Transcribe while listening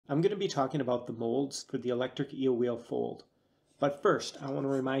I'm going to be talking about the molds for the electric eel wheel fold. But first, I want to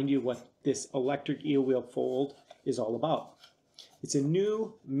remind you what this electric eel wheel fold is all about. It's a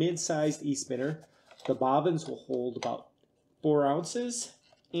new mid-sized e-spinner. The bobbins will hold about 4 ounces,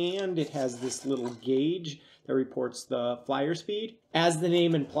 and it has this little gauge that reports the flyer speed. As the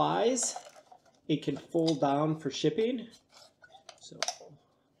name implies, it can fold down for shipping. So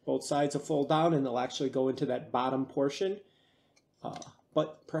both sides will fold down and they'll actually go into that bottom portion.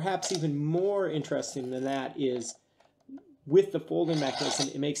 But perhaps even more interesting than that is with the folding mechanism,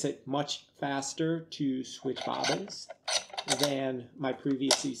 it makes it much faster to switch bobbins than my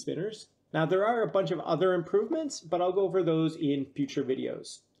previous e-spinners. Now there are a bunch of other improvements, but I'll go over those in future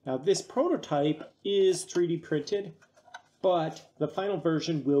videos. Now this prototype is 3D printed, but the final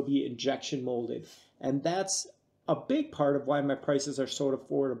version will be injection molded. And that's a big part of why my prices are so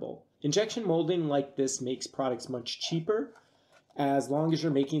affordable. Injection molding like this makes products much cheaper, as long as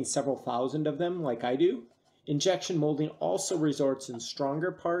you're making several thousand of them like I do. Injection molding also results in stronger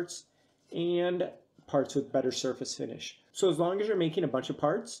parts and parts with better surface finish. So as long as you're making a bunch of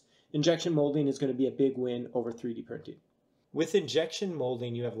parts, injection molding is going to be a big win over 3D printing. With injection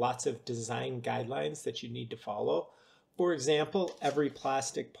molding, you have lots of design guidelines that you need to follow. For example, every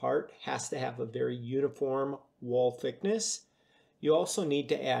plastic part has to have a very uniform wall thickness. You also need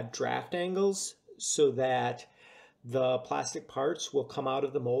to add draft angles so that the plastic parts will come out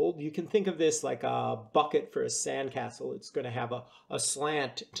of the mold. You can think of this like a bucket for a sandcastle. It's going to have a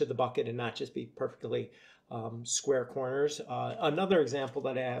slant to the bucket and not just be perfectly square corners. Another example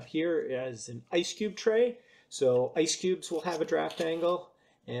that I have here is an ice cube tray. So ice cubes will have a draft angle,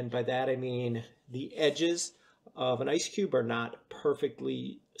 and by that I mean the edges of an ice cube are not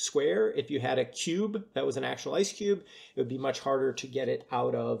perfectly square. If you had a cube that was an actual ice cube, it would be much harder to get it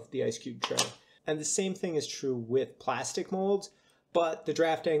out of the ice cube tray. And the same thing is true with plastic molds, but the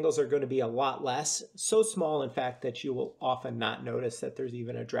draft angles are going to be a lot less, so small in fact that you will often not notice that there's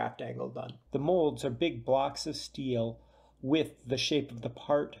even a draft angle done. The molds are big blocks of steel with the shape of the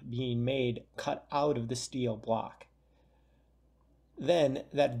part being made cut out of the steel block. Then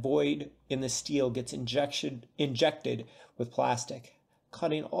that void in the steel gets injected with plastic.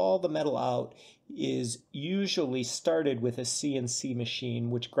 Cutting all the metal out is usually started with a CNC machine,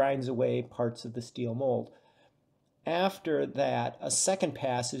 which grinds away parts of the steel mold. After that, a second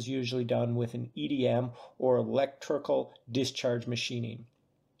pass is usually done with an EDM or electrical discharge machining.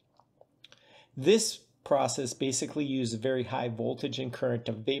 This process basically uses very high voltage and current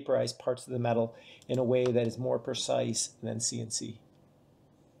to vaporize parts of the metal in a way that is more precise than CNC.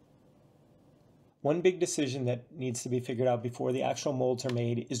 One big decision that needs to be figured out before the actual molds are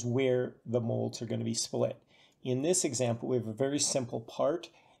made is where the molds are going to be split. In this example, we have a very simple part,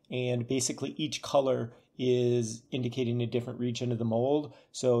 and basically each color is indicating a different region of the mold.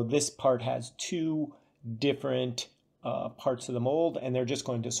 So this part has 2 different parts of the mold, and they're just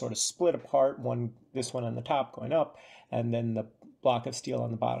going to sort of split apart, this one on the top going up, and then the block of steel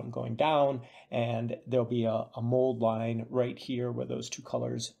on the bottom going down, and there'll be a mold line right here where those 2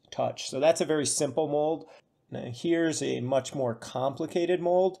 colors touch. So that's a very simple mold. Now here's a much more complicated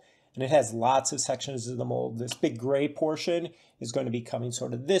mold, and it has lots of sections of the mold. This big gray portion is going to be coming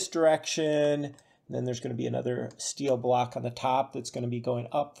sort of this direction, and then there's going to be another steel block on the top that's going to be going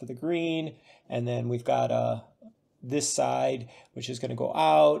up for the green, and then we've got this side, which is going to go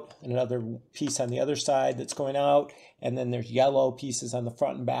out, and another piece on the other side that's going out, and then there's yellow pieces on the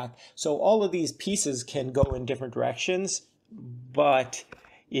front and back. So all of these pieces can go in different directions, but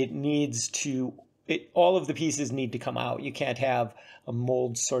all of the pieces need to come out. You can't have a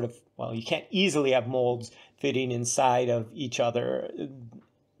mold you can't easily have molds fitting inside of each other.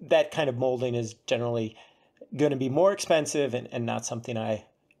 That kind of molding is generally going to be more expensive and not something I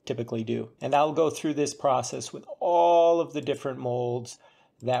typically do. And I'll go through this process with all of the different molds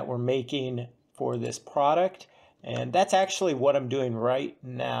that we're making for this product. And that's actually what I'm doing right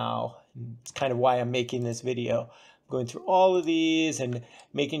now. It's kind of why I'm making this video. I'm going through all of these and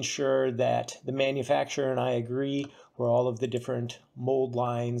making sure that the manufacturer and I agree where all of the different mold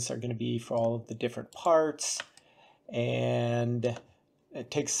lines are going to be for all of the different parts. And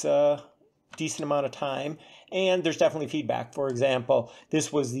it takes a decent amount of time, and there's definitely feedback. For example,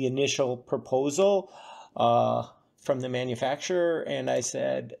 this was the initial proposal from the manufacturer, and I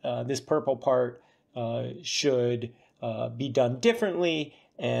said this purple part should be done differently,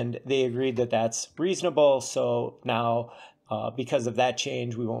 and they agreed that that's reasonable. So now because of that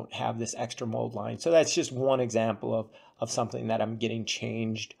change, we won't have this extra mold line. So that's just one example of something that I'm getting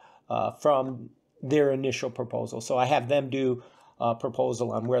changed from their initial proposal. So I have them do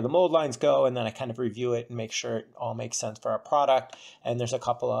proposal on where the mold lines go, and then I kind of review it and make sure it all makes sense for our product. And there's a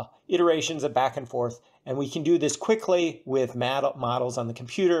couple of iterations of back and forth, and we can do this quickly with models on the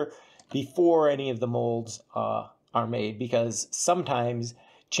computer before any of the molds are made, because sometimes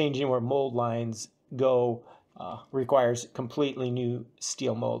changing where mold lines go requires completely new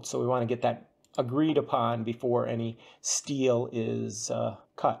steel molds. So we want to get that agreed upon before any steel is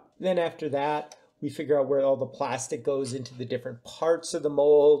cut. Then after that, we figure out where all the plastic goes into the different parts of the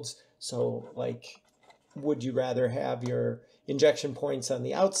molds. So like, would you rather have your injection points on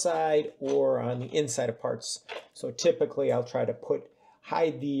the outside or on the inside of parts? So typically I'll try to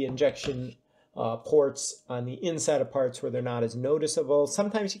hide the injection ports on the inside of parts where they're not as noticeable.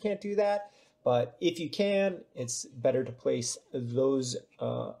 Sometimes you can't do that, but if you can, it's better to place those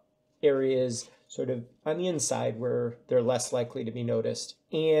areas sort of on the inside where they're less likely to be noticed.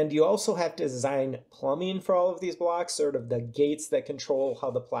 And you also have to design plumbing for all of these blocks, sort of the gates that control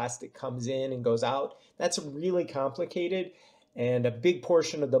how the plastic comes in and goes out. That's really complicated and a big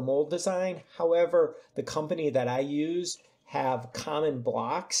portion of the mold design. However, the company that I use have common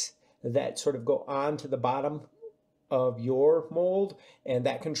blocks that sort of go onto the bottom of your mold, and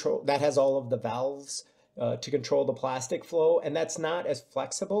that has all of the valves to control the plastic flow, and that's not as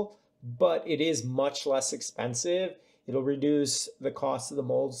flexible, but it is much less expensive. It'll reduce the cost of the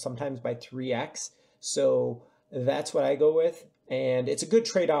molds sometimes by 3x. So that's what I go with. And it's a good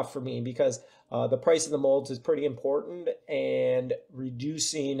trade-off for me because the price of the molds is pretty important, and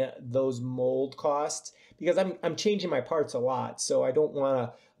reducing those mold costs, because I'm changing my parts a lot. So I don't want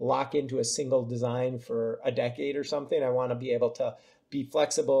to lock into a single design for a decade or something. I want to be able to be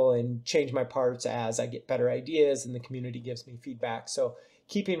flexible and change my parts as I get better ideas and the community gives me feedback. So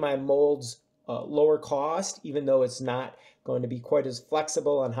keeping my molds lower cost, even though it's not going to be quite as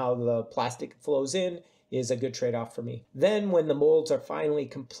flexible on how the plastic flows in, is a good trade-off for me. Then when the molds are finally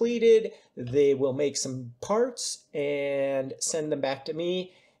completed, they will make some parts and send them back to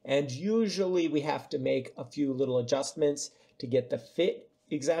me. And usually we have to make a few little adjustments to get the fit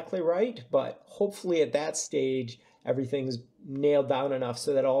exactly right. But hopefully at that stage, everything's nailed down enough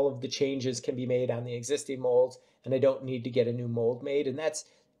so that all of the changes can be made on the existing molds and I don't need to get a new mold made. And that's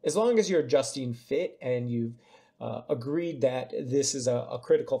as long as you're adjusting fit and you've agreed that this is a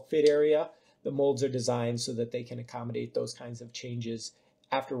critical fit area. The molds are designed so that they can accommodate those kinds of changes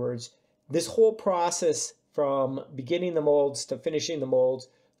afterwards. This whole process from beginning the molds to finishing the molds,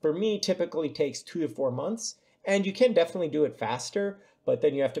 for me, typically takes 2 to 4 months. And you can definitely do it faster, but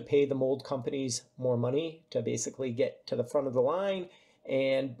then you have to pay the mold companies more money to basically get to the front of the line.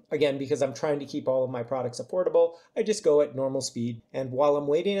 And again, because I'm trying to keep all of my products affordable, I just go at normal speed. And while I'm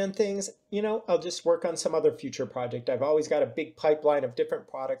waiting on things, I'll just work on some other future project. I've always got a big pipeline of different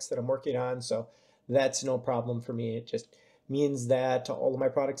products that I'm working on, so that's no problem for me. It just means that all of my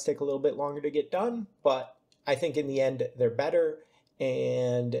products take a little bit longer to get done, but I think in the end, they're better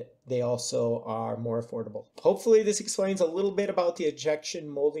and they also are more affordable. Hopefully this explains a little bit about the injection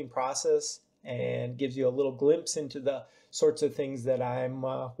molding process and gives you a little glimpse into the sorts of things that I'm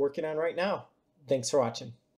working on right now. Thanks for watching.